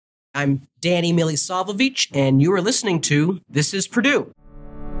I'm Danny Milisavljevic, and you are listening to This Is Purdue.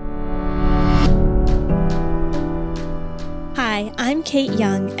 Hi, I'm Kate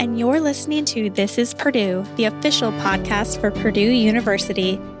Young, and you're listening to This Is Purdue, the official podcast for Purdue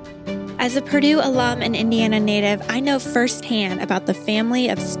University. As a Purdue alum and Indiana native, I know firsthand about the family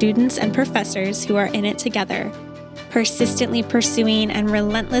of students and professors who are in it together, persistently pursuing and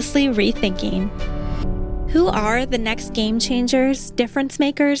relentlessly rethinking. Who are the next game changers, difference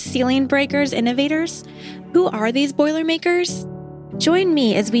makers, ceiling breakers, innovators? Who are these Boilermakers? Join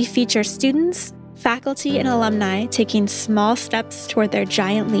me as we feature students, faculty, and alumni taking small steps toward their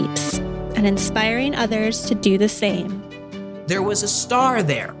giant leaps and inspiring others to do the same. There was a star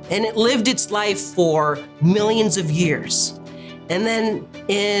there, and it lived its life for millions of years. And then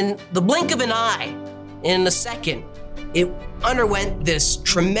in the blink of an eye, in a second, it underwent this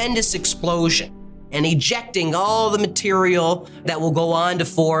tremendous explosion and ejecting all the material that will go on to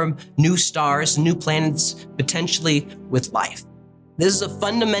form new stars, new planets, potentially with life. This is a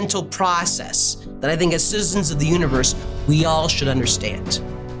fundamental process that I think as citizens of the universe, we all should understand.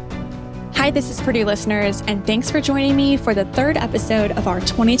 Hi, this is Purdue listeners, and thanks for joining me for the third episode of our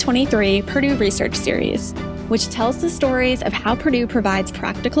 2023 Purdue Research Series, which tells the stories of how Purdue provides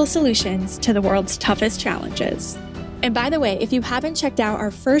practical solutions to the world's toughest challenges. And by the way, if you haven't checked out our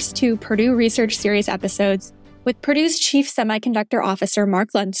first two Purdue Research Series episodes with Purdue's Chief Semiconductor Officer Mark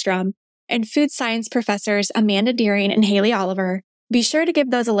Lundstrom and food science professors Amanda Deering and Haley Oliver, be sure to give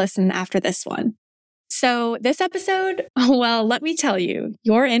those a listen after this one. So this episode, well, let me tell you,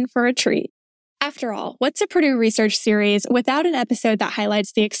 you're in for a treat. After all, what's a Purdue Research Series without an episode that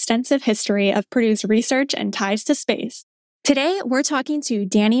highlights the extensive history of Purdue's research and ties to space? Today, we're talking to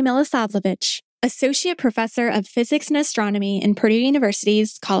Danny Milisavljevic, Associate Professor of Physics and Astronomy in Purdue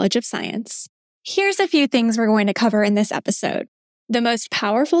University's College of Science. Here's a few things we're going to cover in this episode. The most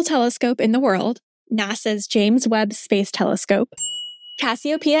powerful telescope in the world, NASA's James Webb Space Telescope.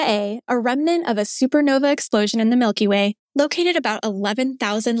 Cassiopeia A, a remnant of a supernova explosion in the Milky Way, located about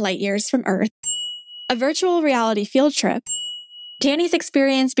 11,000 light years from Earth. A virtual reality field trip. Danny's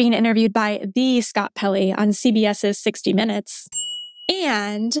experience being interviewed by the Scott Pelley on CBS's 60 Minutes.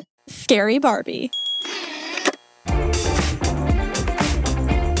 And scary Barbie.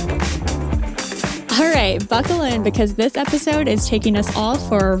 All right, buckle in because this episode is taking us all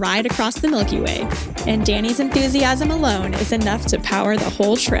for a ride across the Milky Way, and Danny's enthusiasm alone is enough to power the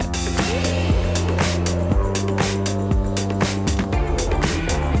whole trip.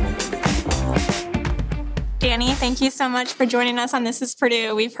 Danny, thank you so much for joining us on This Is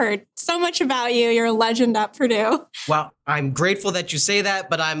Purdue. We've heard so much about you. You're a legend at Purdue. Well, I'm grateful that you say that,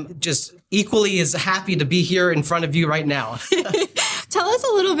 but I'm just equally as happy to be here in front of you right now. Tell us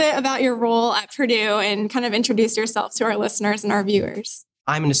a little bit about your role at Purdue and kind of introduce yourself to our listeners and our viewers.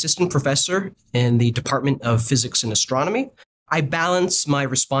 I'm an assistant professor in the Department of Physics and Astronomy. I balance my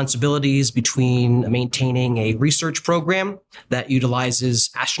responsibilities between maintaining a research program that utilizes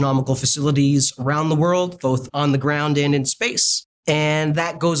astronomical facilities around the world, both on the ground and in space. And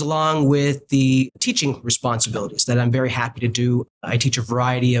that goes along with the teaching responsibilities that I'm very happy to do. I teach a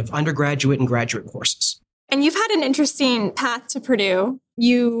variety of undergraduate and graduate courses. And you've had an interesting path to Purdue.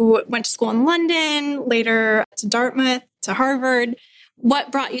 You went to school in London, later to Dartmouth, to Harvard.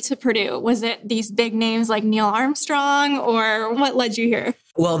 What brought you to Purdue? Was it these big names like Neil Armstrong, or what led you here?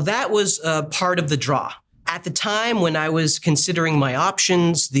 Well, that was part of the draw. At the time when I was considering my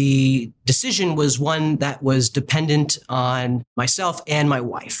options, the decision was one that was dependent on myself and my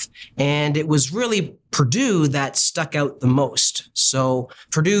wife. And it was really Purdue that stuck out the most. So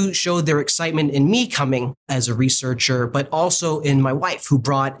Purdue showed their excitement in me coming as a researcher, but also in my wife, who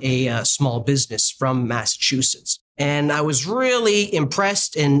brought a small business from Massachusetts. And I was really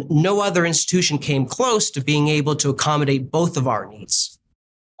impressed, and no other institution came close to being able to accommodate both of our needs.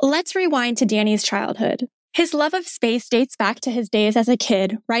 Let's rewind to Danny's childhood. His love of space dates back to his days as a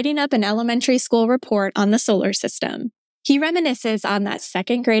kid, writing up an elementary school report on the solar system. He reminisces on that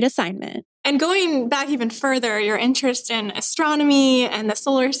second grade assignment. And going back even further, your interest in astronomy and the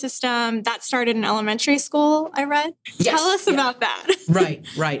solar system, that started in elementary school, I read. Yes, Tell us about that.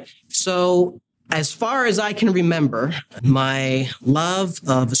 Right. So as far as I can remember, my love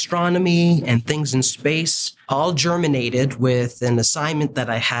of astronomy and things in space all germinated with an assignment that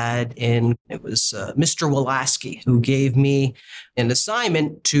I had it was Mr. Wolaski, who gave me an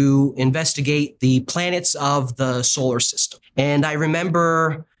assignment to investigate the planets of the solar system. And I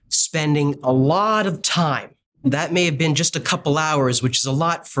remember spending a lot of time That may have been just a couple hours, which is a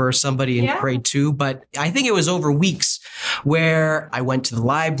lot for somebody in grade 2, but I think it was over weeks where I went to the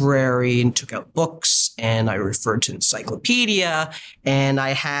library and took out books and I referred to encyclopedia and I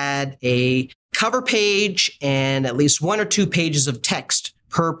had a cover page and at least 1 or 2 pages of text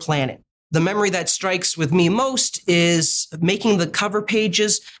per planet. The memory that strikes with me most is making the cover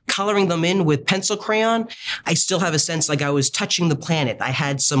pages, coloring them in with pencil crayon. I still have a sense like I was touching the planet. I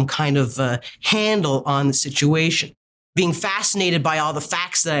had some kind of handle on the situation. Being fascinated by all the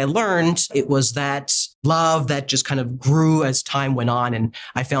facts that I learned, it was that love that just kind of grew as time went on, and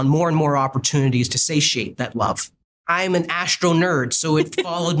I found more and more opportunities to satiate that love. I'm an astro nerd, so it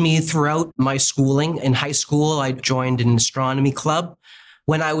followed me throughout my schooling. In high school, I joined an astronomy club.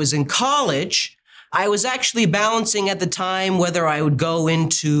 When I was in college, I was actually balancing at the time whether I would go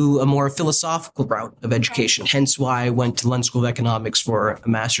into a more philosophical route of education, hence why I went to London School of Economics for a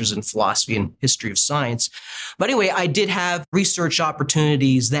master's in philosophy and history of science. But anyway, I did have research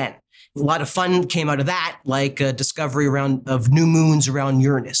opportunities then. A lot of fun came out of that, like a discovery of new moons around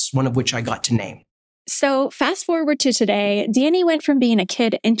Uranus, one of which I got to name. So fast forward to today, Danny went from being a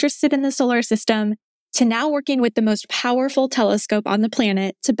kid interested in the solar system to now working with the most powerful telescope on the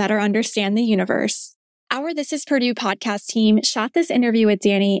planet to better understand the universe. Our This Is Purdue podcast team shot this interview with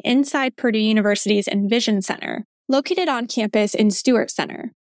Danny inside Purdue University's Envision Center, located on campus in Stewart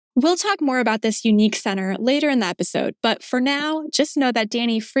Center. We'll talk more about this unique center later in the episode, but for now, just know that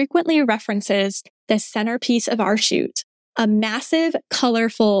Danny frequently references the centerpiece of our shoot, a massive,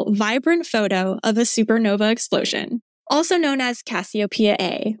 colorful, vibrant photo of a supernova explosion, also known as Cassiopeia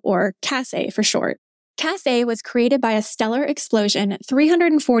A, or Cass A for short. Cass A was created by a stellar explosion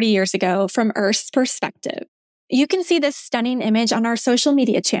 340 years ago from Earth's perspective. You can see this stunning image on our social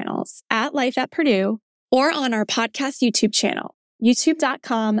media channels at Life at Purdue or on our podcast YouTube channel,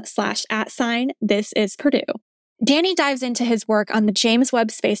 youtube.com/@ThisIsPurdue. Danny dives into his work on the James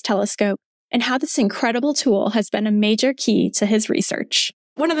Webb Space Telescope and how this incredible tool has been a major key to his research.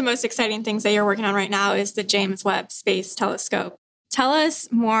 One of the most exciting things that you're working on right now is the James Webb Space Telescope. Tell us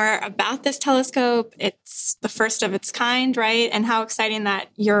more about this telescope. It's the first of its kind, right? And how exciting that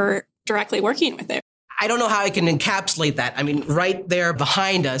you're directly working with it. I don't know how I can encapsulate that. I mean, right there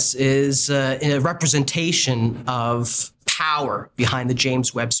behind us is a representation of power behind the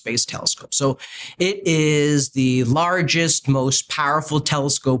James Webb Space Telescope. So it is the largest, most powerful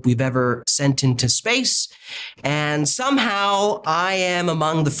telescope we've ever sent into space. And somehow I am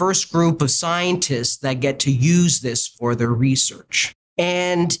among the first group of scientists that get to use this for their research.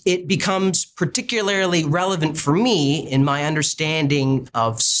 And it becomes particularly relevant for me in my understanding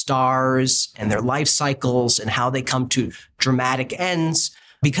of stars and their life cycles and how they come to dramatic ends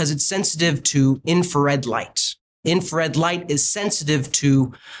because it's sensitive to infrared light. Infrared light is sensitive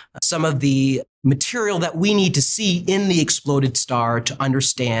to some of the material that we need to see in the exploded star to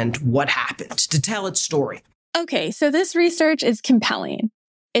understand what happened, to tell its story. Okay, so this research is compelling.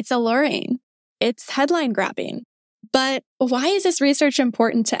 It's alluring. It's headline grabbing. But why is this research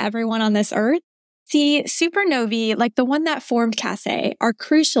important to everyone on this earth? See, supernovae, like the one that formed Cass A, are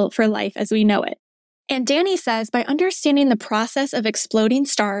crucial for life as we know it. And Danny says by understanding the process of exploding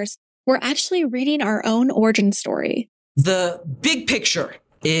stars, we're actually reading our own origin story. The big picture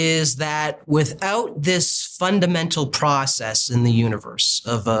is that without this fundamental process in the universe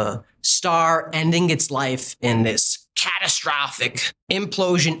of a star ending its life in this catastrophic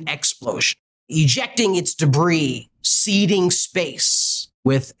implosion-explosion, ejecting its debris, seeding space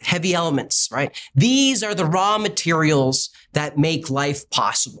with heavy elements, right? These are the raw materials that make life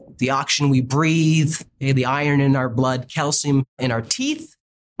possible. The oxygen we breathe, the iron in our blood, calcium in our teeth.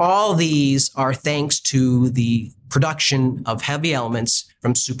 All these are thanks to the production of heavy elements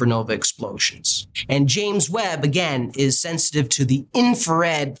from supernova explosions. And James Webb, again, is sensitive to the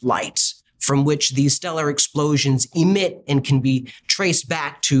infrared light from which these stellar explosions emit and can be traced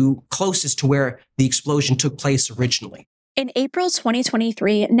back to closest to where the explosion took place originally. In April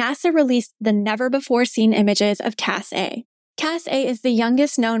 2023, NASA released the never-before-seen images of Cass A. Cass A is the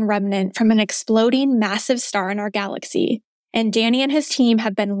youngest known remnant from an exploding massive star in our galaxy. And Danny and his team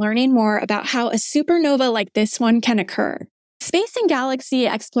have been learning more about how a supernova like this one can occur. Space and galaxy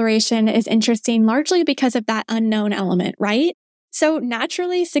exploration is interesting largely because of that unknown element, right? So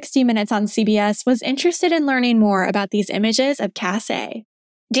naturally, 60 Minutes on CBS was interested in learning more about these images of Cass A.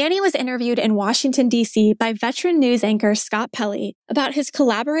 Danny was interviewed in Washington, D.C. by veteran news anchor Scott Pelley about his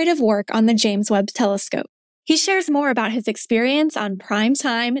collaborative work on the James Webb Telescope. He shares more about his experience on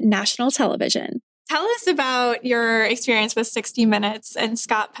primetime national television. Tell us about your experience with 60 Minutes and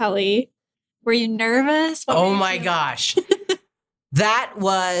Scott Pelley. Were you nervous? Oh my gosh. That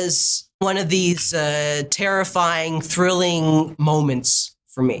was one of these terrifying, thrilling moments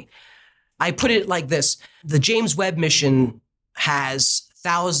for me. I put it like this. The James Webb mission has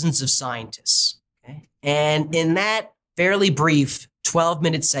thousands of scientists. Okay? And in that fairly brief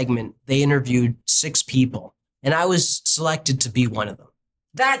 12-minute segment, they interviewed 6 people. And I was selected to be one of them.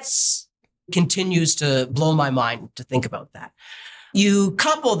 That's continues to blow my mind to think about that. You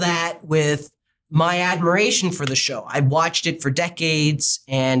couple that with my admiration for the show. I've watched it for decades,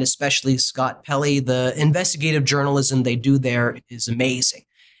 and especially Scott Pelley, the investigative journalism they do there is amazing.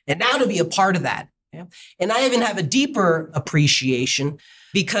 And now to be a part of that. Yeah. And I even have a deeper appreciation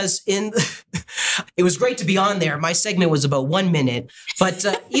because it was great to be on there. My segment was about 1 minute, but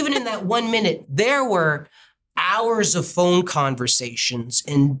even in that 1 minute, there were hours of phone conversations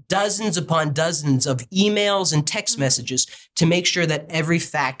and dozens upon dozens of emails and text messages to make sure that every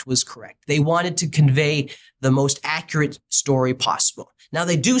fact was correct. They wanted to convey the most accurate story possible. Now,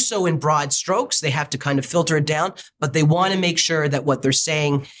 they do so in broad strokes. They have to kind of filter it down, but they want to make sure that what they're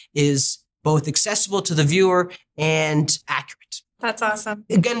saying is both accessible to the viewer and accurate. That's awesome.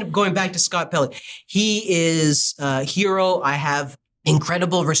 Again, going back to Scott Pelley, he is a hero. I have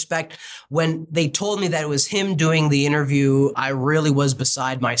incredible respect. When they told me that it was him doing the interview, I really was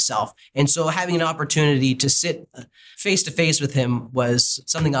beside myself. And so having an opportunity to sit face to face with him was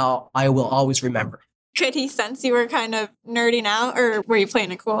something I will always remember. Could he sense you were kind of nerding out, or were you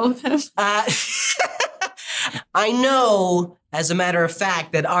playing it cool with him? I know, as a matter of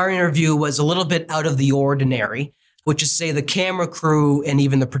fact, that our interview was a little bit out of the ordinary, which is to say the camera crew and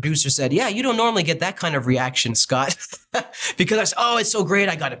even the producer said, yeah, you don't normally get that kind of reaction, Scott. Because I said, oh, it's so great.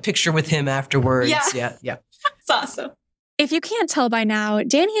 I got a picture with him afterwards. Yeah. It's awesome. If you can't tell by now,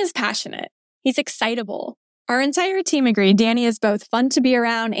 Danny is passionate. He's excitable. Our entire team agreed Danny is both fun to be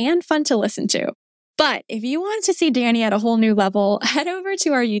around and fun to listen to. But if you want to see Danny at a whole new level, head over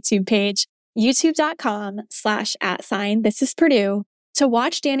to our YouTube page, youtube.com/@This Is Purdue, to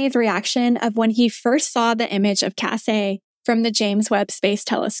watch Danny's reaction of when he first saw the image of Cassiopeia from the James Webb Space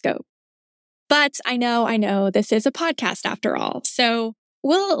Telescope. But I know, this is a podcast after all, so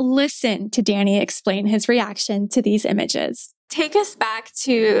we'll listen to Danny explain his reaction to these images. Take us back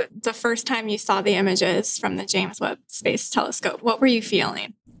to the first time you saw the images from the James Webb Space Telescope. What were you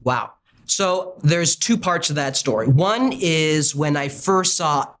feeling? Wow. So there's 2 parts of that story. One is when I first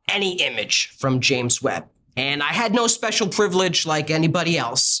saw any image from James Webb. And I had no special privilege like anybody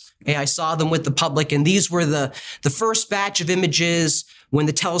else. I saw them with the public, and these were the first batch of images when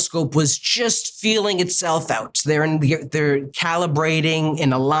the telescope was just feeling itself out. They're calibrating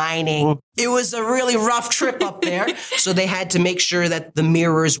and aligning. It was a really rough trip up there, so they had to make sure that the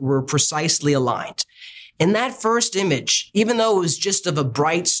mirrors were precisely aligned. And that first image, even though it was just of a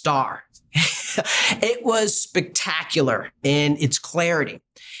bright star, it was spectacular in its clarity.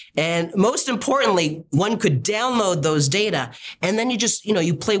 And most importantly, one could download those data, and then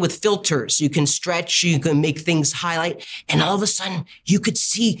you play with filters. You can stretch, you can make things highlight, and all of a sudden you could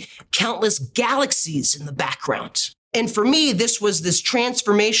see countless galaxies in the background. And for me, this was this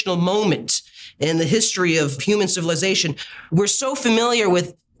transformational moment in the history of human civilization. We're so familiar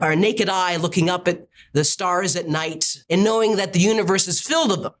with our naked eye looking up at the stars at night and knowing that the universe is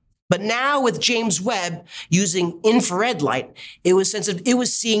filled with them. But now with James Webb using infrared light, it was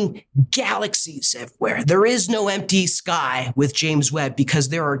seeing galaxies everywhere. There is no empty sky with James Webb because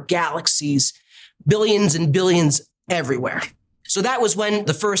there are galaxies, billions and billions everywhere. So that was when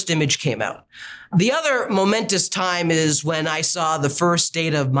the first image came out. The other momentous time is when I saw the first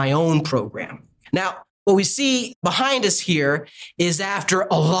data of my own program. Now, what we see behind us here is after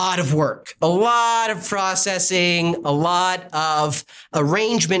a lot of work, a lot of processing, a lot of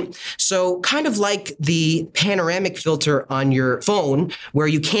arrangement. So kind of like the panoramic filter on your phone, where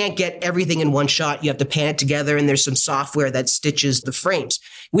you can't get everything in one shot. You have to pan it together, and there's some software that stitches the frames.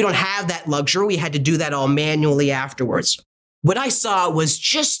 We don't have that luxury. We had to do that all manually afterwards. What I saw was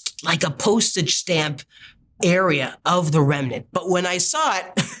just like a postage stamp area of the remnant. But when I saw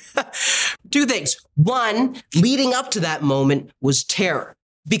it, 2 things. One, leading up to that moment was terror.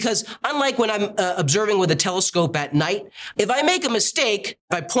 Because unlike when I'm observing with a telescope at night, if I make a mistake,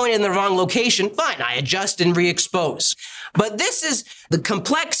 if I point in the wrong location, fine, I adjust and re-expose. But this is the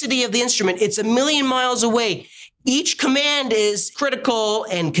complexity of the instrument. It's a million miles away. Each command is critical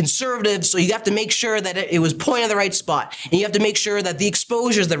and conservative, so you have to make sure that it was pointed in the right spot. And you have to make sure that the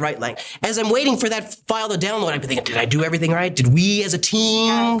exposure is the right length. As I'm waiting for that file to download, I'm thinking, did I do everything right? Did we as a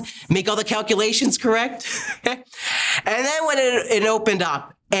team make all the calculations correct? And then when it opened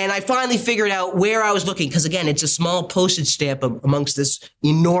up, and I finally figured out where I was looking, because again, it's a small postage stamp amongst this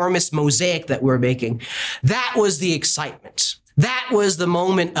enormous mosaic that we're making. That was the excitement. That was the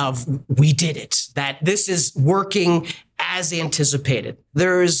moment of, we did it, that this is working as anticipated.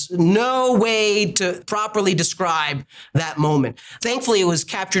 There's no way to properly describe that moment. Thankfully, it was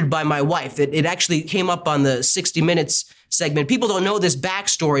captured by my wife. It actually came up on the 60 Minutes segment. People don't know this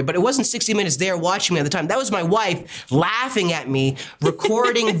backstory, but it wasn't 60 Minutes there watching me at the time. That was my wife laughing at me,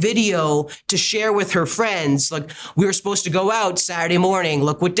 recording video to share with her friends. Like, we were supposed to go out Saturday morning.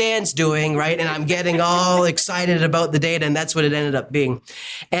 Look what Dan's doing, right? And I'm getting all excited about the data, and that's what it ended up being.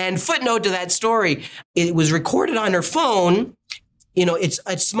 And footnote to that story, it was recorded on her phone. You know, it's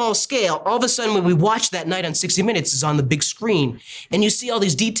at small scale. All of a sudden, when we watched that night on 60 Minutes, it's on the big screen. And you see all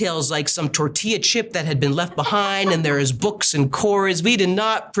these details like some tortilla chip that had been left behind, and there is books and chords. We did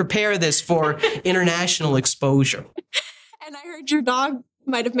not prepare this for international exposure. And I heard your dog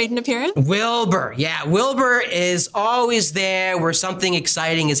might have made an appearance. Wilbur. Yeah, Wilbur is always there where something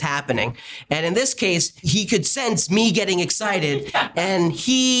exciting is happening. And in this case, he could sense me getting excited, and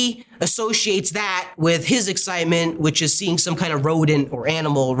he associates that with his excitement, which is seeing some kind of rodent or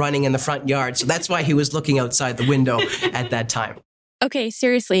animal running in the front yard. So that's why he was looking outside the window at that time. Okay,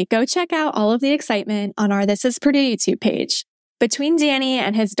 seriously, go check out all of the excitement on our This Is Purdue YouTube page. Between Danny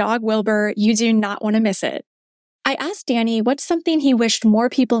and his dog Wilbur, you do not want to miss it. I asked Danny what's something he wished more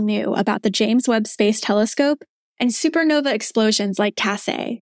people knew about the James Webb Space Telescope and supernova explosions like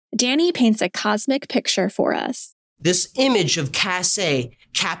Cassiopeia. Danny paints a cosmic picture for us. This image of Cassiopeia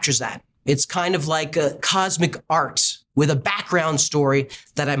captures that. It's kind of like a cosmic art with a background story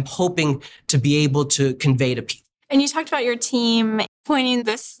that I'm hoping to be able to convey to people. And you talked about your team pointing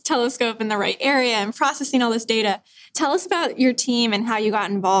this telescope in the right area and processing all this data. Tell us about your team and how you got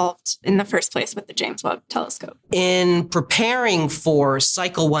involved in the first place with the James Webb Telescope. In preparing for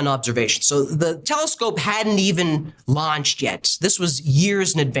Cycle 1 observation, so the telescope hadn't even launched yet. This was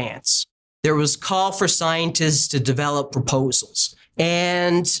years in advance. There was call for scientists to develop proposals.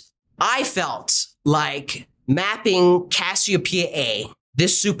 And I felt like mapping Cassiopeia A,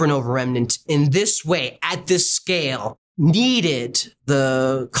 this supernova remnant, in this way, at this scale, needed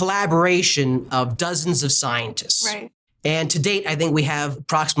the collaboration of dozens of scientists. Right. And to date, I think we have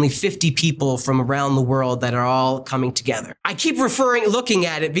approximately 50 people from around the world that are all coming together. I keep looking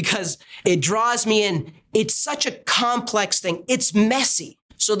at it because it draws me in. It's such a complex thing. It's messy.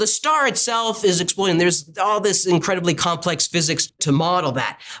 So the star itself is exploding. There's all this incredibly complex physics to model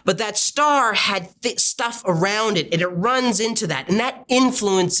that. But that star had stuff around it, and it runs into that. And that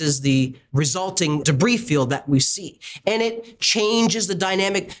influences the resulting debris field that we see. And it changes the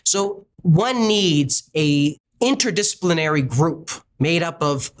dynamic. So one needs a interdisciplinary group made up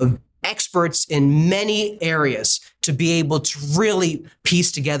of experts in many areas to be able to really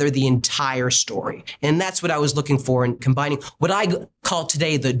piece together the entire story. And that's what I was looking for in combining what I call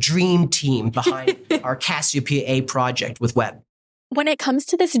today the dream team behind our Cassiopeia A project with Webb. When it comes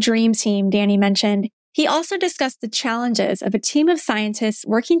to this dream team Danny mentioned, he also discussed the challenges of a team of scientists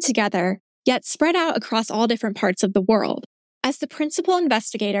working together, yet spread out across all different parts of the world. As the principal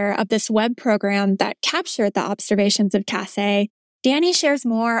investigator of this Webb program that captured the observations of Cassiopeia, Danny shares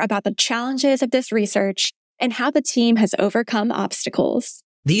more about the challenges of this research and how the team has overcome obstacles.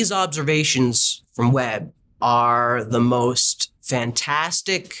 These observations from Webb are the most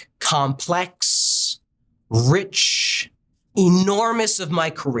fantastic, complex, rich, enormous of my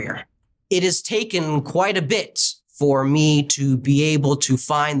career. It has taken quite a bit for me to be able to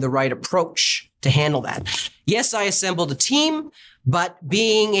find the right approach to handle that. Yes, I assembled a team, but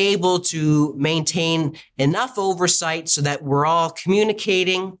being able to maintain enough oversight so that we're all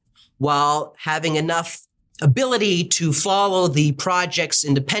communicating while having enough ability to follow the projects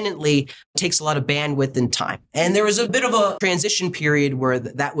independently takes a lot of bandwidth and time. And there was a bit of a transition period where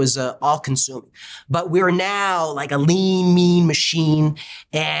that was all-consuming. But we're now like a lean, mean machine,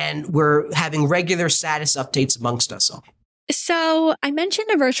 and we're having regular status updates amongst us all. So I mentioned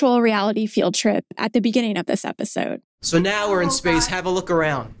a virtual reality field trip at the beginning of this episode. So now we're in space. God. Have a look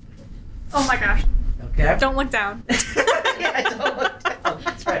around. Oh my gosh. Okay. Don't look down. Yeah, don't look down.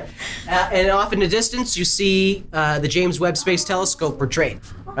 That's right. And off in the distance, you see the James Webb Space Telescope portrayed,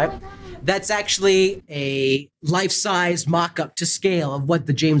 right? That's actually a life-size mock-up to scale of what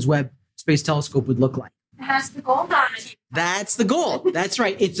the James Webb Space Telescope would look like. It has the gold on it. That's the gold. That's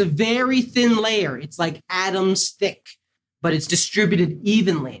right. It's a very thin layer. It's like atoms thick, but it's distributed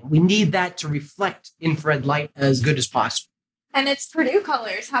evenly. We need that to reflect infrared light as good as possible. And it's Purdue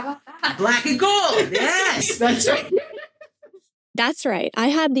colors. How about that? Black and gold. Yes, that's right. That's right. I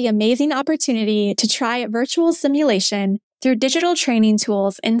had the amazing opportunity to try a virtual simulation through digital training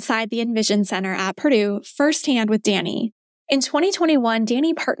tools inside the Envision Center at Purdue firsthand with Danny. In 2021,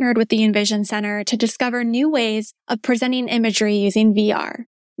 Danny partnered with the Envision Center to discover new ways of presenting imagery using VR.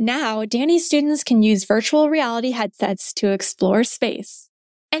 Now, Danny's students can use virtual reality headsets to explore space.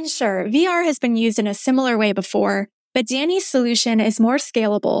 And sure, VR has been used in a similar way before, but Danny's solution is more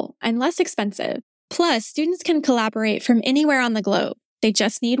scalable and less expensive. Plus, students can collaborate from anywhere on the globe. They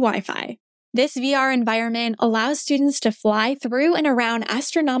just need Wi-Fi. This VR environment allows students to fly through and around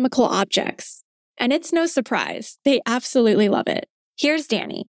astronomical objects. And it's no surprise. They absolutely love it. Here's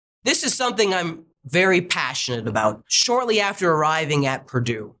Danny. This is something I'm very passionate about. Shortly after arriving at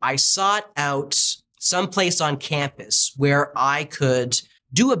Purdue, I sought out someplace on campus where I could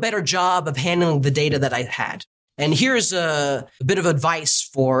do a better job of handling the data that I had. And here's a bit of advice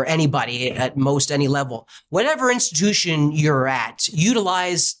for anybody at most any level. Whatever institution you're at,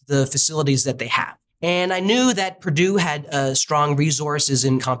 utilize the facilities that they have. And I knew that Purdue had strong resources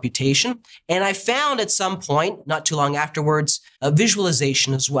in computation. And I found at some point, not too long afterwards, a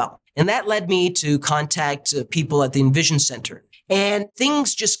visualization as well. And that led me to contact people at the Envision Center. And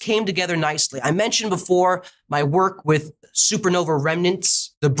things just came together nicely. I mentioned before my work with supernova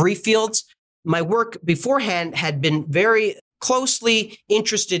remnants, debris fields. My work beforehand had been very closely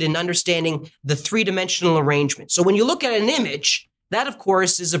interested in understanding the three-dimensional arrangement. So when you look at an image, that, of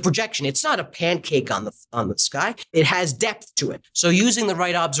course, is a projection. It's not a pancake on the sky. It has depth to it. So using the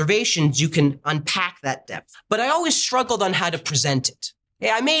right observations, you can unpack that depth. But I always struggled on how to present it.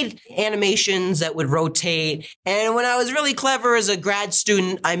 I made animations that would rotate. And when I was really clever as a grad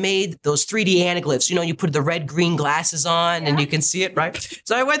student, I made those 3D anaglyphs. You know, you put the red-green glasses on and you can see it, right?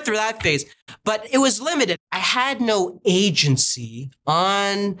 So I went through that phase. But it was limited. I had no agency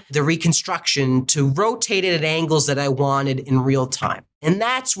on the reconstruction to rotate it at angles that I wanted in real time. And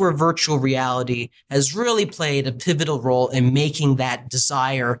that's where virtual reality has really played a pivotal role in making that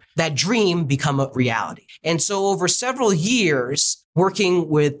desire, that dream become a reality. And so over several years, working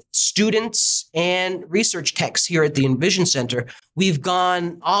with students and research techs here at the Envision Center, we've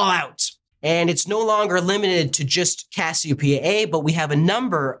gone all out. And it's no longer limited to just Cassiopeia A, but we have a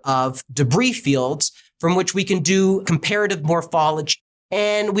number of debris fields from which we can do comparative morphology.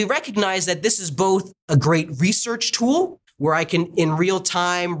 And we recognize that this is both a great research tool where I can, in real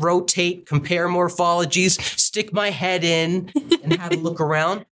time, rotate, compare morphologies, stick my head in and have a look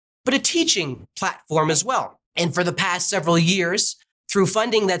around, but a teaching platform as well. And for the past several years, through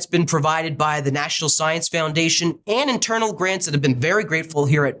funding that's been provided by the National Science Foundation and internal grants that have been very grateful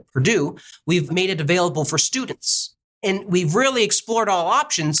here at Purdue, we've made it available for students. And we've really explored all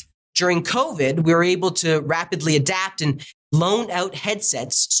options. During COVID, we were able to rapidly adapt and loan out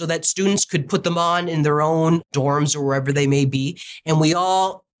headsets so that students could put them on in their own dorms or wherever they may be. And we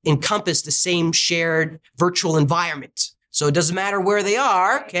all encompass the same shared virtual environment. So it doesn't matter where they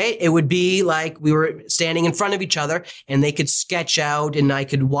are, okay? It would be like we were standing in front of each other and they could sketch out and I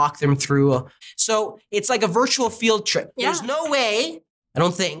could walk them through. So it's like a virtual field trip. Yeah. There's no way, I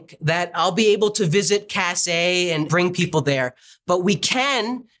don't think, that I'll be able to visit Cass A and bring people there. But we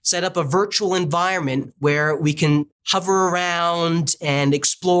can set up a virtual environment where we can hover around and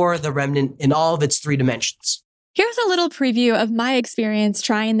explore the remnant in all of its three dimensions. Here's a little preview of my experience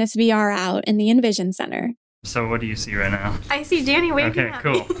trying this VR out in the Envision Center. So what do you see right now? I see Danny waving at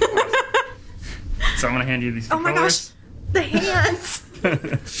me. Okay, cool. So I'm going to hand you these two colors. Oh my gosh, the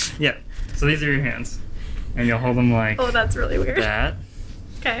hands. Yeah, so these are your hands. And you'll hold them like that's really weird. That.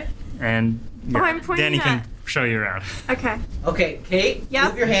 Okay. And I'm pointing Danny can show you around. Okay. Okay, Kate,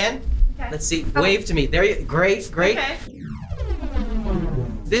 move your hand. Okay. Let's see, wave to me. There you great. Okay.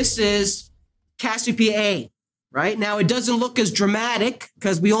 This is Cassiopeia A. Right? Now, it doesn't look as dramatic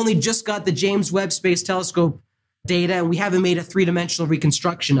because we only just got the James Webb Space Telescope data and we haven't made a three-dimensional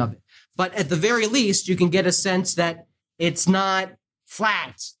reconstruction of it. But at the very least, you can get a sense that it's not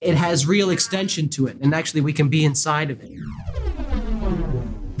flat. It has real extension to it. And actually, we can be inside of it.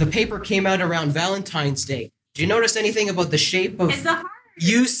 The paper came out around Valentine's Day. Do you notice anything about the shape of... It's a heart.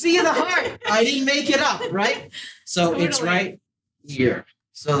 You see the heart. I didn't make it up, right? So It's right here.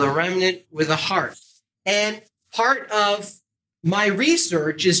 So the remnant with a heart. And part of my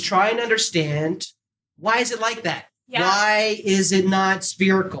research is trying to understand, why is it like that? Yeah. Why is it not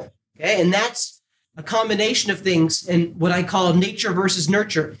spherical? Okay, and that's a combination of things in what I call nature versus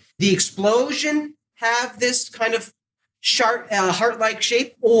nurture. The explosion have this kind of sharp, heart-like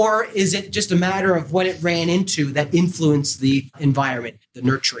shape, or is it just a matter of what it ran into that influenced the environment, the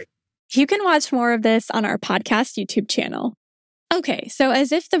nurturing? You can watch more of this on our podcast YouTube channel. Okay, so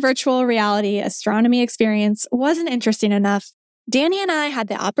as if the virtual reality astronomy experience wasn't interesting enough, Danny and I had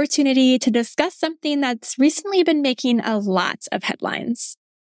the opportunity to discuss something that's recently been making a lot of headlines.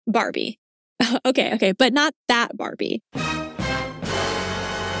 Barbie. Okay, but not that Barbie.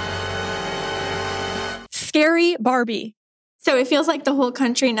 Scary Barbie. So it feels like the whole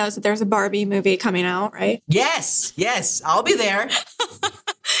country knows that there's a Barbie movie coming out, right? Yes, I'll be there.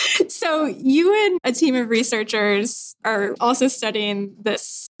 So you and a team of researchers are also studying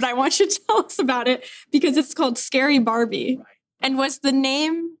this, but I want you to tell us about it because it's called Scary Barbie. And was the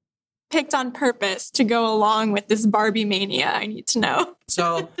name picked on purpose to go along with this Barbie mania? I need to know.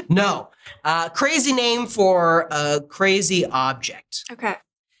 So, no. Crazy name for a crazy object. Okay.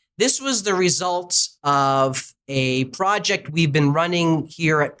 This was the result of a project we've been running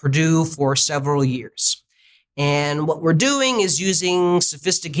here at Purdue for several years. And what we're doing is using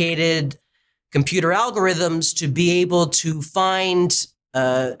sophisticated computer algorithms to be able to find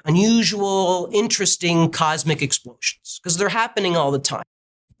unusual, interesting cosmic explosions, because they're happening all the time.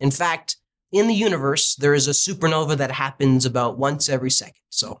 In fact, in the universe, there is a supernova that happens about once every second.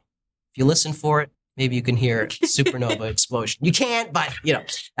 So if you listen for it, maybe you can hear supernova explosion. You can't, but,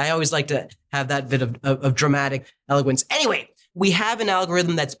 I always like to have that bit of dramatic eloquence. Anyway, we have an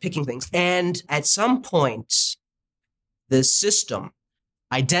algorithm that's picking things. And at some point, the system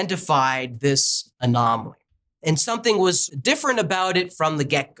identified this anomaly. And something was different about it from the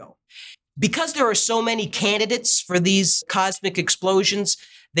get-go. Because there are so many candidates for these cosmic explosions,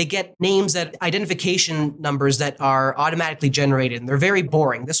 they get names identification numbers that are automatically generated, and they're very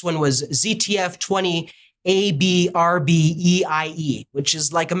boring. This one was ZTF20ABRBEIE, which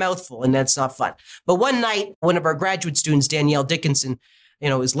is like a mouthful, and that's not fun. But one night, one of our graduate students, Danielle Dickinson,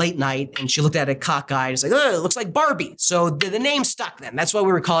 it was late night, and she looked at it cockeyed. It's like, oh, it looks like Barbie. So the name stuck then. That's why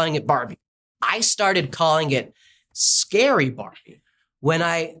we were calling it Barbie. I started calling it Scary Barbie when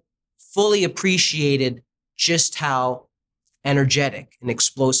I fully appreciated just how energetic and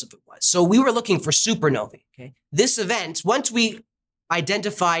explosive it was. So we were looking for supernovae. Okay, this event, once we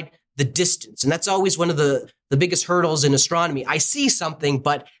identified the distance, and that's always one of the biggest hurdles in astronomy. I see something,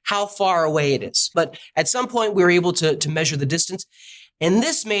 but how far away it is. But at some point, we were able to measure the distance. And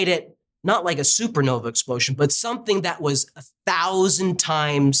this made it not like a supernova explosion, but something that was 1,000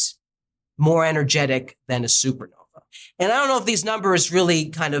 times more energetic than a supernova. And I don't know if these numbers really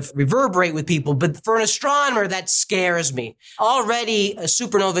kind of reverberate with people, but for an astronomer, that scares me. Already, a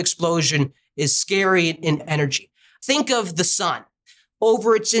supernova explosion is scary in energy. Think of the sun.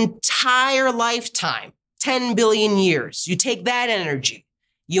 Over its entire lifetime, 10 billion years, you take that energy,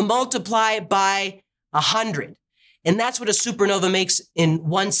 you multiply it by 100, and that's what a supernova makes in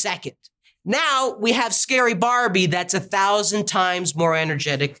 1 second. Now we have Scary Barbie that's 1,000 times more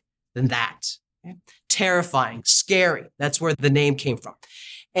energetic than that. Okay? Terrifying, scary. That's where the name came from.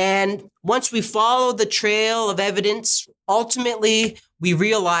 And once we followed the trail of evidence, ultimately we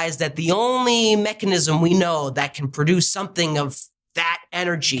realized that the only mechanism we know that can produce something of that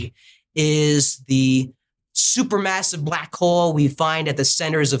energy is the supermassive black hole we find at the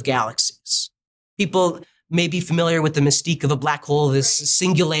centers of galaxies. People may be familiar with the mystique of a black hole, this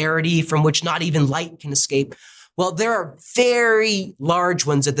singularity from which not even light can escape. Well, there are very large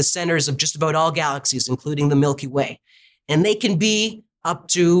ones at the centers of just about all galaxies, including the Milky Way. And they can be up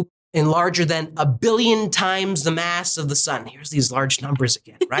to and larger than 1 billion times the mass of the sun. Here's these large numbers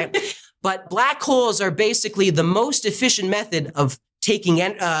again, right? But black holes are basically the most efficient method of taking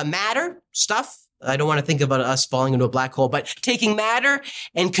matter, stuff. I don't want to think about us falling into a black hole, but taking matter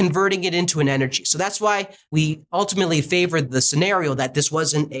and converting it into an energy. So that's why we ultimately favored the scenario that this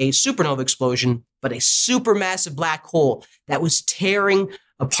wasn't a supernova explosion, but a supermassive black hole that was tearing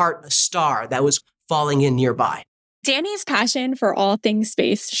apart a star that was falling in nearby. Danny's passion for all things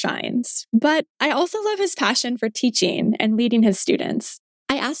space shines, but I also love his passion for teaching and leading his students.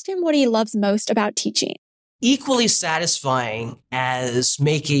 I asked him what he loves most about teaching. Equally satisfying as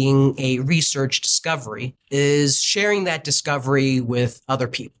making a research discovery is sharing that discovery with other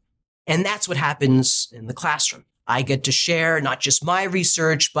people. And that's what happens in the classroom. I get to share not just my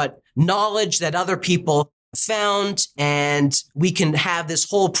research, but knowledge that other people found, and we can have this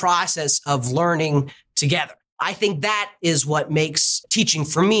whole process of learning together. I think that is what makes teaching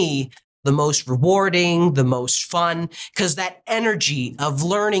for me the most rewarding, the most fun, because that energy of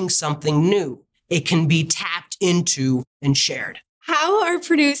learning something new, it can be tapped into and shared. How are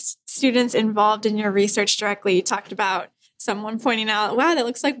Purdue students involved in your research directly? You talked about someone pointing out, wow, that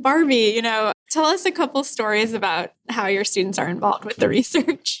looks like Barbie. Tell us a couple stories about how your students are involved with the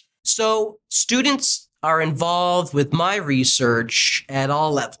research. So students are involved with my research at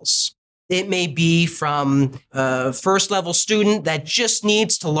all levels. It may be from a first level student that just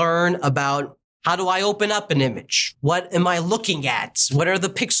needs to learn about how do I open up an image? What am I looking at? What are the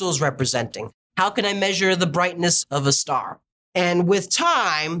pixels representing? How can I measure the brightness of a star? And with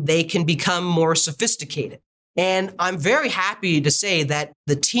time, they can become more sophisticated. And I'm very happy to say that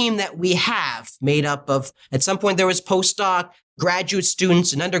the team that we have made up of, at some point there was postdoc, graduate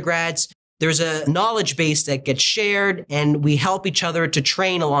students and undergrads. There's a knowledge base that gets shared and we help each other to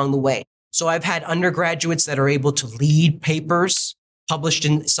train along the way. So I've had undergraduates that are able to lead papers published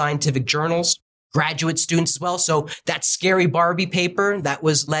in scientific journals, graduate students as well. So that scary Barbie paper that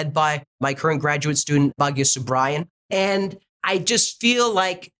was led by my current graduate student, Bhagya Subrayan. And I just feel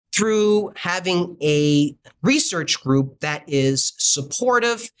like through having a research group that is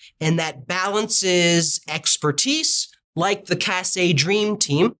supportive and that balances expertise, like the Cassiopeia Dream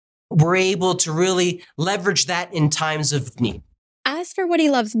Team, we're able to really leverage that in times of need. As for what he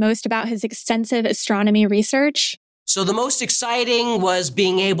loves most about his extensive astronomy research, so the most exciting was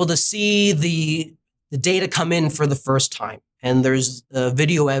being able to see the data come in for the first time. And there's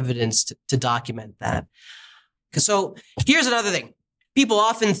video evidence to document that. So here's another thing. People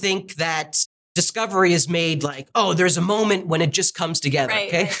often think that discovery is made like, oh, there's a moment when it just comes together,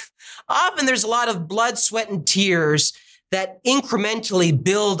 okay? Right. Often there's a lot of blood, sweat, and tears that incrementally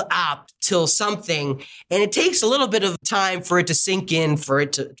build up till something, and it takes a little bit of time for it to sink in, for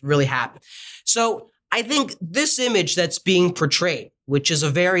it to really happen. So I think this image that's being portrayed, which is a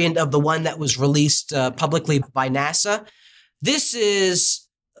variant of the one that was released publicly by NASA, this is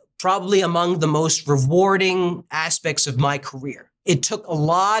probably among the most rewarding aspects of my career. It took a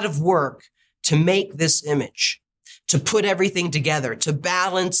lot of work to make this image, to put everything together, to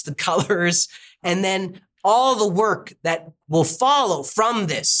balance the colors, and then all the work that will follow from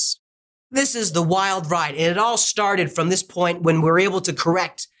this. This is the wild ride. And it all started from this point when we were able to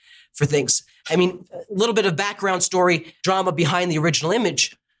correct for things. I mean, a little bit of background story, drama behind the original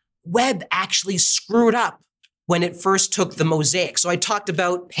image. Webb actually screwed up when it first took the mosaic. So I talked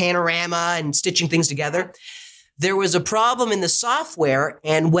about panorama and stitching things together. There was a problem in the software,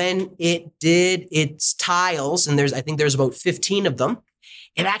 and when it did its tiles, and I think there's about 15 of them,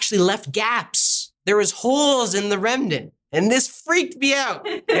 it actually left gaps. There was holes in the remnant, and this freaked me out.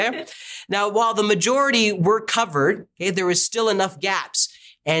 Okay? Now, while the majority were covered, okay, there was still enough gaps.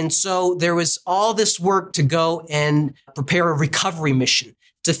 And so there was all this work to go and prepare a recovery mission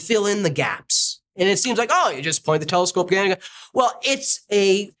to fill in the gaps. And it seems like, oh, you just point the telescope again. Well, it's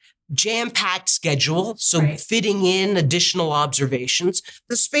a jam-packed schedule, so right. Fitting in additional observations.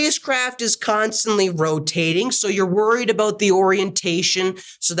 The spacecraft is constantly rotating, so you're worried about the orientation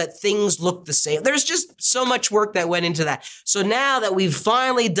so that things look the same. There's just so much work that went into that. So now that we've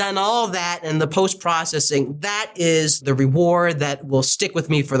finally done all that and the post-processing, that is the reward that will stick with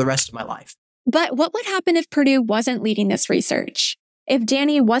me for the rest of my life. But what would happen if Purdue wasn't leading this research? If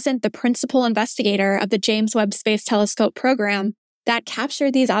Danny wasn't the principal investigator of the James Webb Space Telescope program that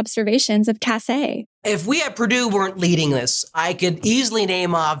captured these observations of Cassiopeia? If we at Purdue weren't leading this, I could easily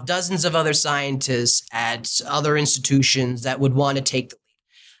name off dozens of other scientists at other institutions that would want to take the lead.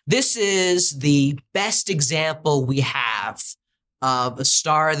 This is the best example we have of a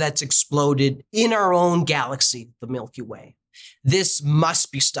star that's exploded in our own galaxy, the Milky Way. This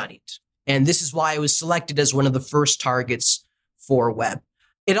must be studied. And this is why it was selected as one of the first targets for Webb.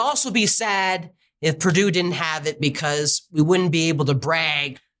 It'd also be sad if Purdue didn't have it, because we wouldn't be able to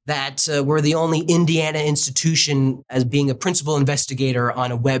brag that we're the only Indiana institution as being a principal investigator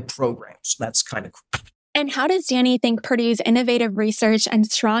on a Webb program. So that's kind of cool. And how does Danny think Purdue's innovative research and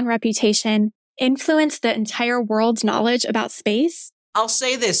strong reputation influence the entire world's knowledge about space? I'll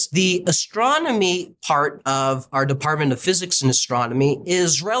say this, the astronomy part of our Department of Physics and Astronomy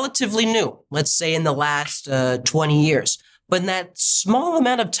is relatively new, let's say in the last 20 years. But in that small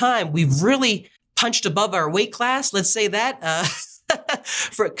amount of time, we've really punched above our weight class, let's say that,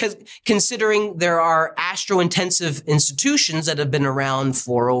 considering there are astro-intensive institutions that have been around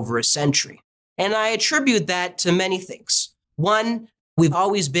for over a century. And I attribute that to many things. One, we've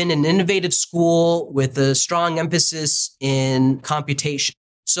always been an innovative school with a strong emphasis in computation.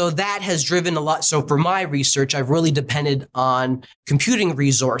 So that has driven a lot. So for my research, I've really depended on computing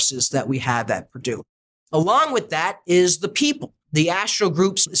resources that we have at Purdue. Along with that is the people. The Astro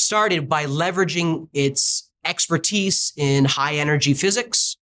Group started by leveraging its expertise in high energy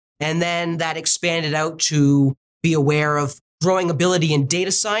physics, and then that expanded out to be aware of growing ability in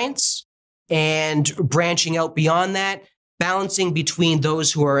data science and branching out beyond that, balancing between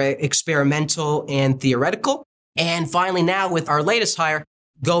those who are experimental and theoretical. And finally, now with our latest hire,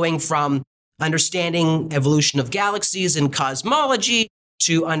 going from understanding evolution of galaxies and cosmology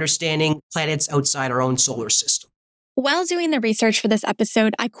to understanding planets outside our own solar system. While doing the research for this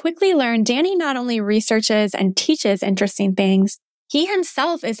episode, I quickly learned Danny not only researches and teaches interesting things, he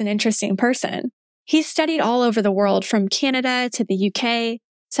himself is an interesting person. He's studied all over the world, from Canada to the UK,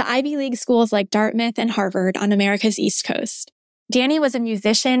 to Ivy League schools like Dartmouth and Harvard on America's East Coast. Danny was a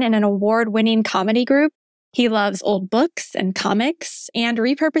musician in an award-winning comedy group. He loves old books and comics and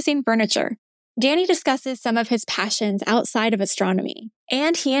repurposing furniture. Danny discusses some of his passions outside of astronomy,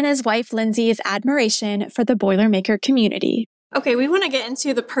 and he and his wife Lindsay's admiration for the Boilermaker community. Okay, we want to get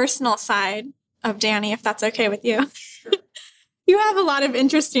into the personal side of Danny, if that's okay with you. Sure. You have a lot of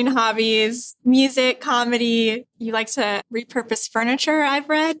interesting hobbies, music, comedy. You like to repurpose furniture, I've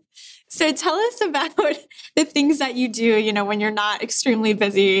read. So tell us about the things that you do, when you're not extremely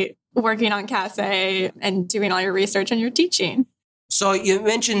busy working on Cass A and doing all your research and your teaching. So you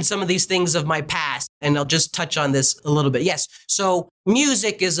mentioned some of these things of my past, and I'll just touch on this a little bit. Yes. So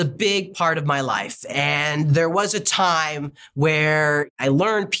music is a big part of my life. And there was a time where I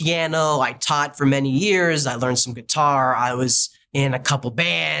learned piano. I taught for many years. I learned some guitar. I was in a couple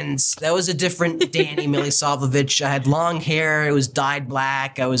bands. That was a different Danny Milisavljevic. I had long hair. It was dyed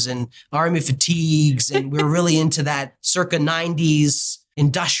black. I was in army fatigues, and we were really into that circa 90s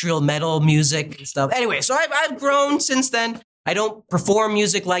industrial metal music and stuff. Anyway, so I've grown since then. I don't perform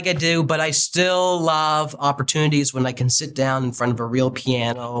music like I do, but I still love opportunities when I can sit down in front of a real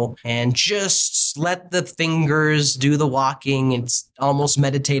piano and just let the fingers do the walking. It's almost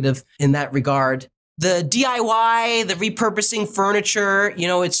meditative in that regard. The DIY, the repurposing furniture,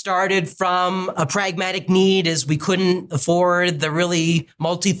 it started from a pragmatic need as we couldn't afford the really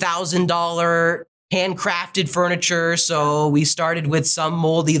multi-$1,000 handcrafted furniture. So we started with some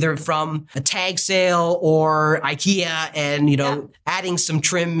mold either from a tag sale or IKEA and, adding some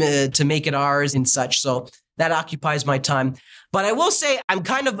trim to make it ours and such. So that occupies my time. But I will say I'm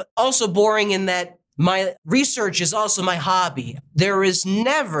kind of also boring in that my research is also my hobby. There is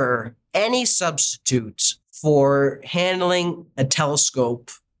never any substitute for handling a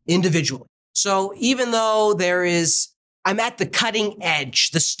telescope individually. So even though I'm at the cutting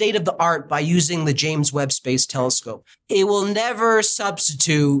edge, the state of the art by using the James Webb Space Telescope. It will never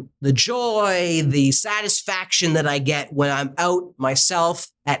substitute the joy, the satisfaction that I get when I'm out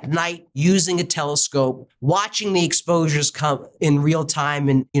myself at night using a telescope, watching the exposures come in real time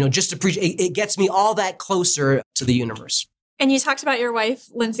and, just appreciate it gets me all that closer to the universe. And you talked about your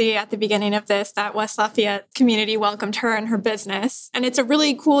wife, Lindsay, at the beginning of this, that West Lafayette community welcomed her and her business. And it's a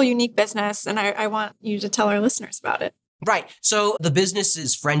really cool, unique business. And I want you to tell our listeners about it. Right. So the business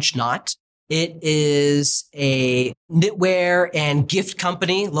is French Knot. It is a knitwear and gift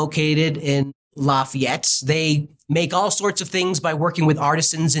company located in Lafayette. They make all sorts of things by working with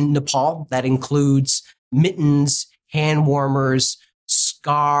artisans in Nepal. That includes mittens, hand warmers,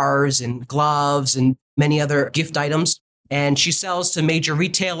 scarves, and gloves, and many other gift items. And she sells to major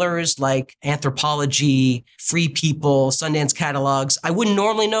retailers like Anthropology, Free People, Sundance Catalogs. I wouldn't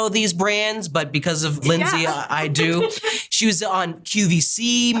normally know these brands, but because of Lindsay, I do. She was on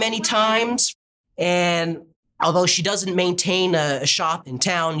QVC many times. And although she doesn't maintain a shop in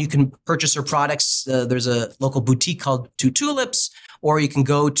town, you can purchase her products. There's a local boutique called Two Tulips, or you can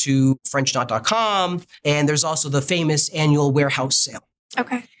go to FrenchKnot.com. And there's also the famous annual warehouse sale.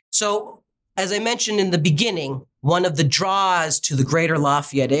 Okay. So as I mentioned in the beginning, one of the draws to the greater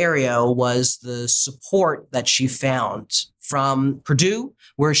Lafayette area was the support that she found from Purdue,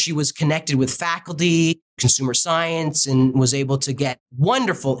 where she was connected with faculty, consumer science, and was able to get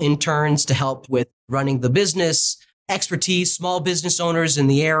wonderful interns to help with running the business, expertise, small business owners in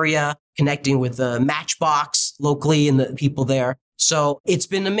the area, connecting with the Matchbox locally and the people there. So it's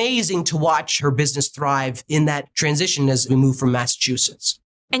been amazing to watch her business thrive in that transition as we move from Massachusetts.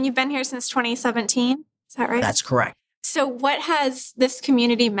 And you've been here since 2017? Is that right? That's correct. So what has this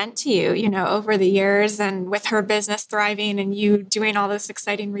community meant to you, over the years, and with her business thriving and you doing all this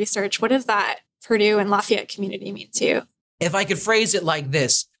exciting research? What does that Purdue and Lafayette community mean to you? If I could phrase it like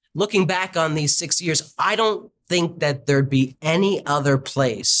this, looking back on these 6 years, I don't think that there'd be any other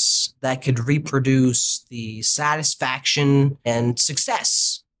place that could reproduce the satisfaction and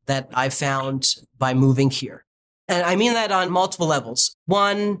success that I found by moving here. And I mean that on multiple levels.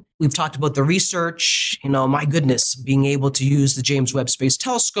 One, we've talked about the research, my goodness, being able to use the James Webb Space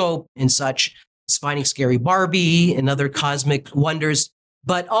Telescope and such, finding scary Barbie and other cosmic wonders,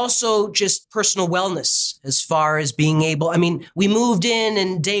 but also just personal wellness as far as being able, we moved in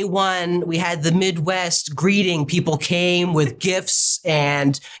and day one, we had the Midwest greeting. People came with gifts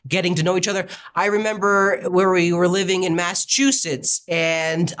and getting to know each other. I remember where we were living in Massachusetts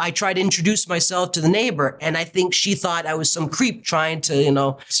and I tried to introduce myself to the neighbor. And I think she thought I was some creep trying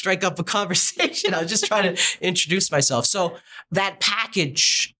to, strike up a conversation. I was just trying to introduce myself. So that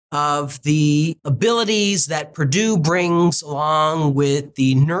package of the abilities that Purdue brings along with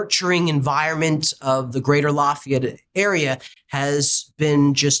the nurturing environment of the greater Lafayette area has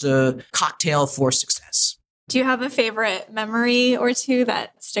been just a cocktail for success. Do you have a favorite memory or two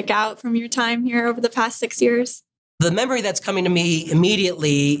that stick out from your time here over the past 6 years? The memory that's coming to me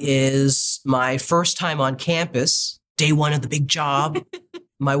immediately is my first time on campus, day one of the big job.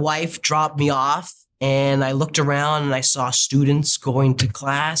 My wife dropped me off and I looked around and I saw students going to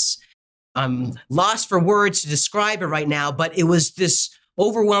class. I'm lost for words to describe it right now, but it was this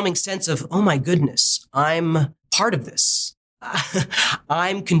overwhelming sense of, oh my goodness, I'm part of this.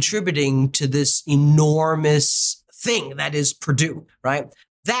 I'm contributing to this enormous thing that is Purdue, right?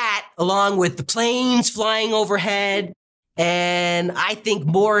 That, along with the planes flying overhead, and I think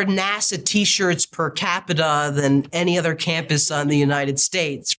more NASA t-shirts per capita than any other campus on the United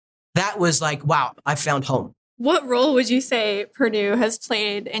States. That was like, wow, I found home. What role would you say Purdue has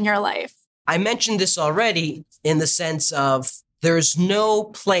played in your life? I mentioned this already in the sense of there's no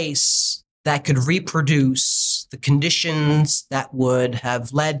place that could reproduce the conditions that would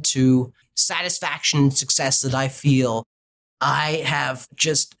have led to satisfaction and success that I feel. I have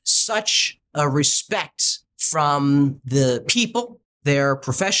just such a respect from the people, their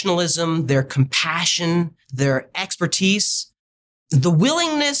professionalism, their compassion, their expertise, the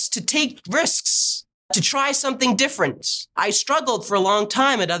willingness to take risks, to try something different. I struggled for a long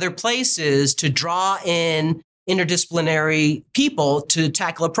time at other places to draw in interdisciplinary people to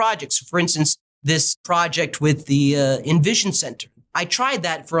tackle a project. So for instance, this project with the Envision Center. I tried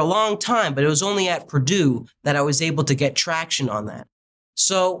that for a long time, but it was only at Purdue that I was able to get traction on that.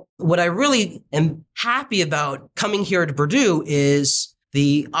 So what I really am happy about coming here to Purdue is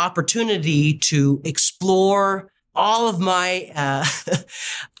the opportunity to explore all of my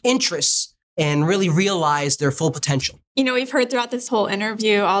interests and really realize their full potential. You know, we've heard throughout this whole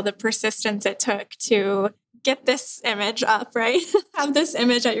interview all the persistence it took to get this image up, right? Have this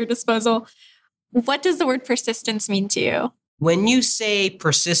image at your disposal. What does the word persistence mean to you? When you say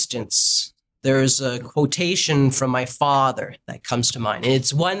persistence, there's a quotation from my father that comes to mind. And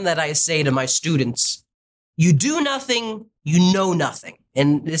it's one that I say to my students. You do nothing, you know nothing.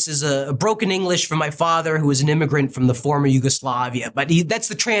 And this is a broken English from my father, who was an immigrant from the former Yugoslavia. But that's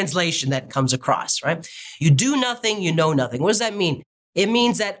the translation that comes across, right? You do nothing, you know nothing. What does that mean? It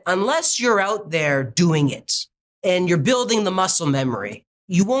means that unless you're out there doing it and you're building the muscle memory,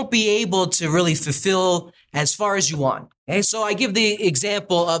 you won't be able to really fulfill as far as you want. Okay? So I give the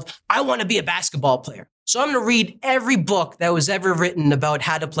example of, I want to be a basketball player. So I'm going to read every book that was ever written about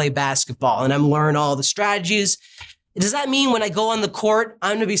how to play basketball, and I'm learn all the strategies. Does that mean when I go on the court,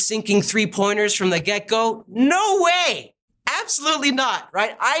 I'm going to be sinking 3-pointers from the get-go? No way. Absolutely not,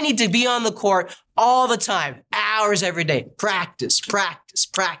 right? I need to be on the court all the time, hours every day. Practice, practice,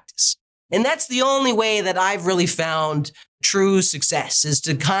 practice. And that's the only way that I've really found true success, is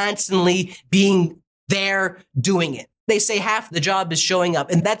to constantly being there doing it. They say half the job is showing up,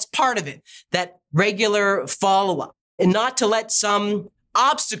 and that's part of it, that regular follow-up, and not to let some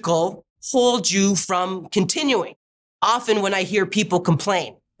obstacle hold you from continuing. Often when I hear people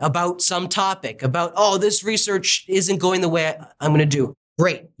complain about some topic, about, oh, this research isn't going the way I'm going to do.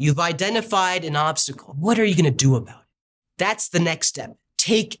 Great. You've identified an obstacle. What are you going to do about it? That's the next step.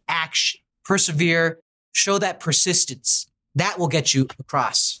 Take action, persevere, show that persistence. That will get you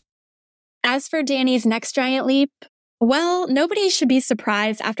across. As for Danny's next giant leap, well, nobody should be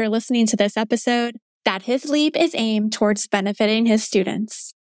surprised after listening to this episode that his leap is aimed towards benefiting his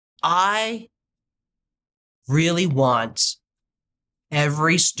students. I really want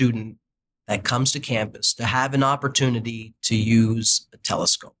every student that comes to campus to have an opportunity to use a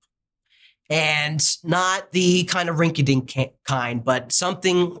telescope. And not the kind of rinky-dink kind, but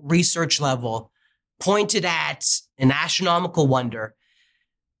something research level pointed at an astronomical wonder,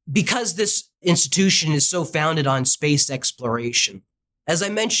 because this institution is so founded on space exploration. As I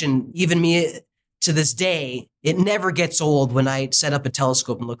mentioned, even me to this day, it never gets old when I set up a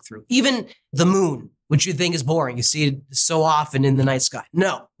telescope and look through. Even the moon, which you think is boring. You see it so often in the night sky.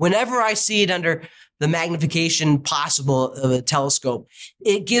 No, whenever I see it under the magnification possible of a telescope,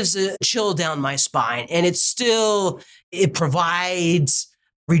 it gives a chill down my spine. And it provides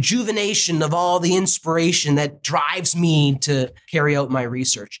rejuvenation of all the inspiration that drives me to carry out my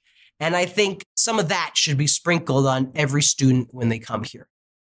research. And I think some of that should be sprinkled on every student when they come here.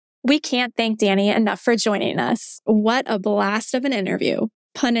 We can't thank Danny enough for joining us. What a blast of an interview,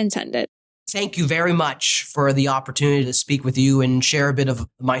 pun intended. Thank you very much for the opportunity to speak with you and share a bit of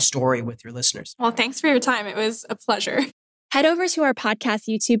my story with your listeners. Well, thanks for your time. It was a pleasure. Head over to our podcast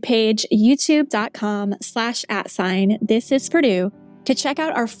YouTube page, youtube.com/@This Is Purdue, to check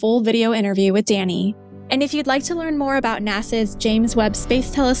out our full video interview with Danny. And if you'd like to learn more about NASA's James Webb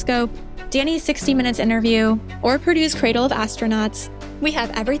Space Telescope, Danny's 60 Minutes interview, or Purdue's Cradle of Astronauts, we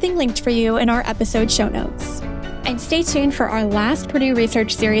have everything linked for you in our episode show notes. And stay tuned for our last Purdue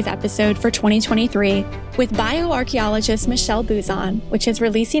Research Series episode for 2023 with bioarchaeologist Michelle Buzon, which is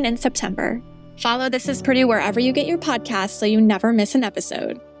releasing in September. Follow This Is Purdue wherever you get your podcasts so you never miss an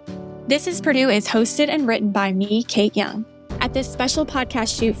episode. This Is Purdue is hosted and written by me, Kate Young. At this special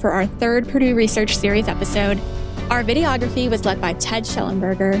podcast shoot for our third Purdue Research Series episode, our videography was led by Ted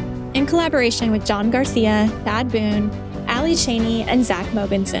Schellenberger in collaboration with John Garcia, Thad Boone, Allie Cheney, and Zach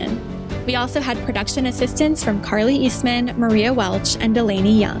Mogensen. We also had production assistance from Carly Eastman, Maria Welch, and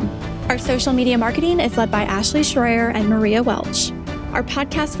Delaney Young. Our social media marketing is led by Ashley Schroyer and Maria Welch. Our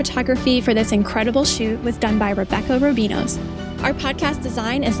podcast photography for this incredible shoot was done by Rebecca Rubinos. Our podcast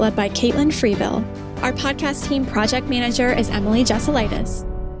design is led by Caitlin Freeville. Our podcast team project manager is Emily Jesselaitis.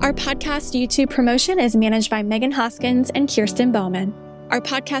 Our podcast YouTube promotion is managed by Megan Hoskins and Kirsten Bowman. Our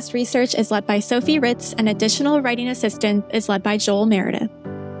podcast research is led by Sophie Ritz, and additional writing assistance is led by Joel Meredith.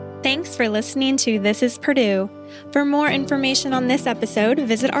 Thanks for listening to This Is Purdue. For more information on this episode,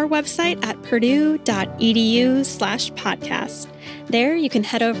 visit our website at purdue.edu/podcast. There you can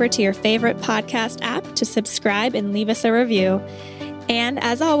head over to your favorite podcast app to subscribe and leave us a review. And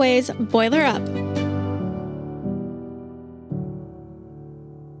as always, boiler up.